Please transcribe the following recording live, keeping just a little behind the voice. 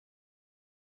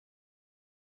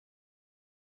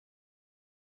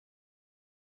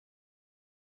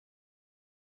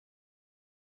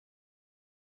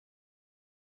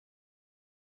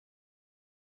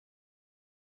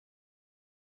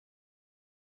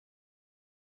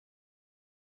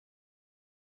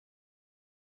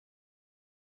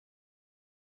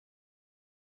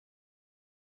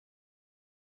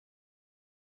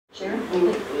Sharon,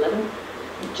 11.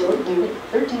 George,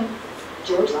 13.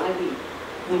 George Ivy.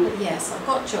 Yes, I've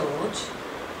got George.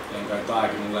 Then go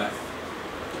diagonal left,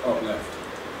 up left.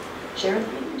 Sharon,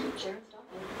 Stockman.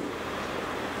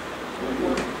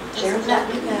 Sharon, Let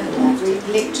me Stockman. go left. It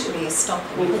literally is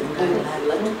stopping me from going left.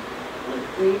 11.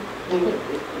 3.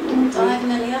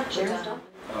 Diagonally up or Sharon, down? Stockman.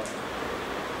 Up.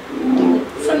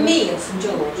 From me or from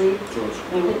George? George.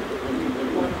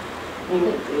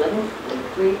 11.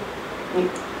 3. 3.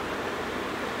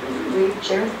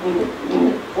 Sharon,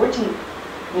 14.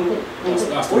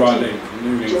 That's the right link,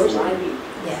 moving George forward. Ivy.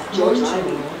 Yeah, George George.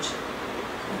 Ivy.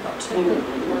 I've got 2.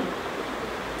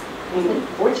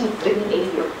 14. Vivian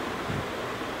 80 York.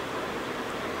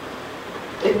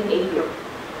 Vivian 80 York.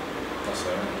 That's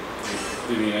it.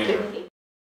 Vivian 80.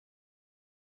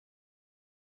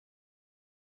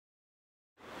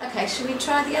 Okay, shall we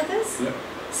try the others? Yep.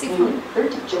 See if we...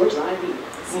 13. George Ivy.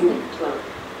 12.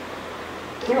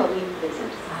 Caroline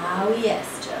Vincent. Oh yes,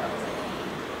 Geraldine.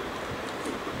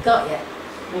 Got you.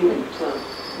 12.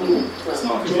 It's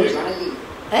not a George computer. Ivy.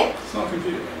 Hey? It's not a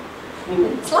computer game.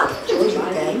 It's like a George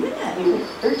computer game, isn't it?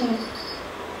 13. I'm going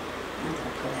to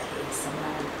put it here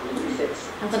somewhere. 6.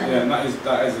 I'm going to... Yeah, and that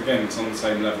is again, it's on the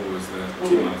same level as the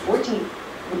team managers. 14.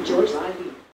 George Ivy.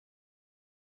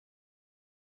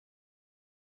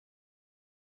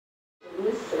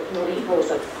 Louis Nori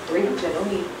Hosa. 3.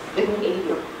 Genoni. Vivian 80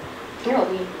 York.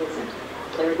 Caroline Vincent.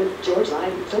 Claire with George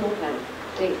Ivy. Philip Penn.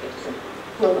 Dave Gibson.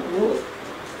 Wilma Newell.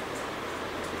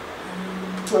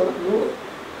 Wilma Newell.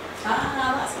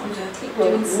 that's what I'm doing. Keep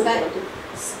doing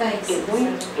space.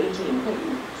 Employee 18.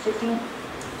 16.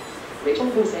 Rachel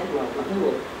Luzandro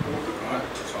Newell. Right,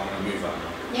 so I'm going to move that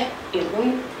now. Yep.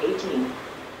 Employee 18.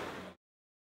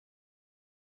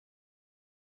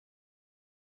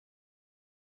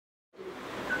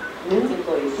 New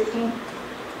employee 16.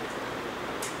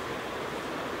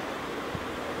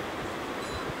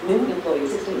 New employee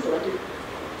 16 selected.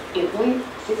 Employee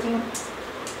 16.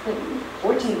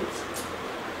 14.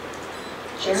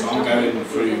 Sharon So I'm Stockman, going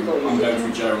through employee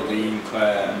 16. Geraldine,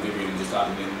 Claire and Vivian and just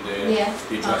adding in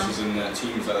the addresses and the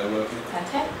teams that they're working.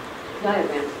 Okay.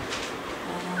 Diagram.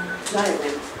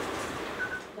 Diagram.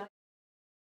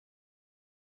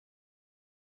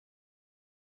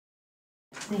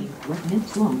 Save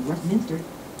Westminster.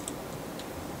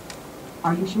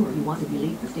 Are you sure you want to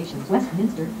delete the stations?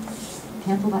 Westminster.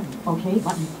 Cancel button. OK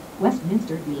button.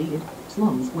 Westminster deleted.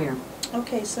 Sloane Square.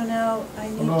 Okay, so now I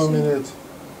need Hold on a to... minute.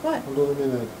 What? Hold on a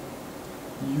minute.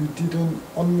 You didn't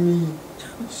only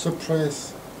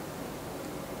suppress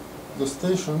the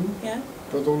station, Yeah?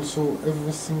 but also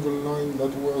every single line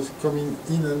that was coming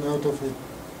in and out of it.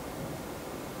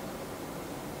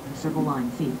 Circle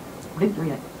line C.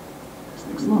 Victoria.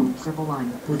 Sloane. Circle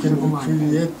line. We Circle can line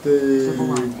recreate Circle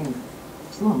line the... A.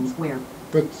 Sloane Square.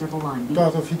 But Circle line B.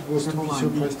 part of it was to Circle be line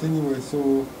B. suppressed anyway,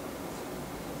 so...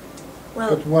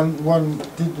 Well, But one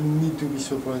didn't need to be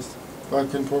suppressed. I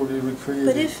can probably recreate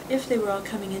but it. if they were all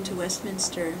coming into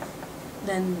Westminster,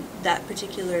 then that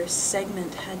particular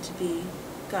segment had to be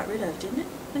got rid of, didn't it?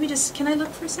 Let me just... Can I look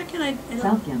for a second? I don't...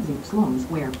 South Kensington. Sloane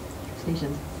Square.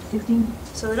 Stations 16.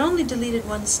 So it only deleted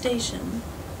one station.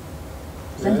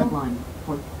 Central Yeah. line.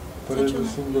 For But Central every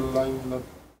line. single line that...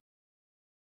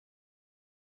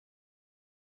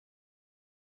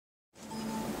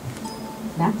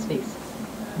 backspace.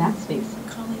 Backspace. I'm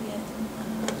calling it...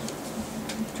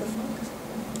 Trafalgar.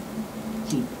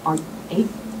 G R 8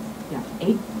 F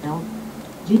 8 L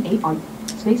G A R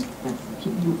space F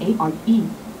Q U A R E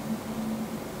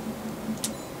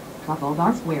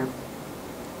Trafalgar Square.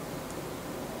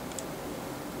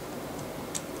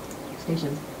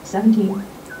 Stations 17.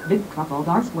 Big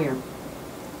Trafalgar Square.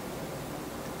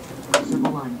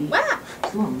 Circle line B. Wow!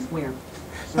 Sloane Square.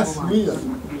 That's Circle line. weird. Circle,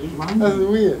 line That's B.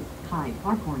 weird. Hyde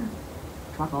Park Corner.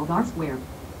 Trafalgar Square.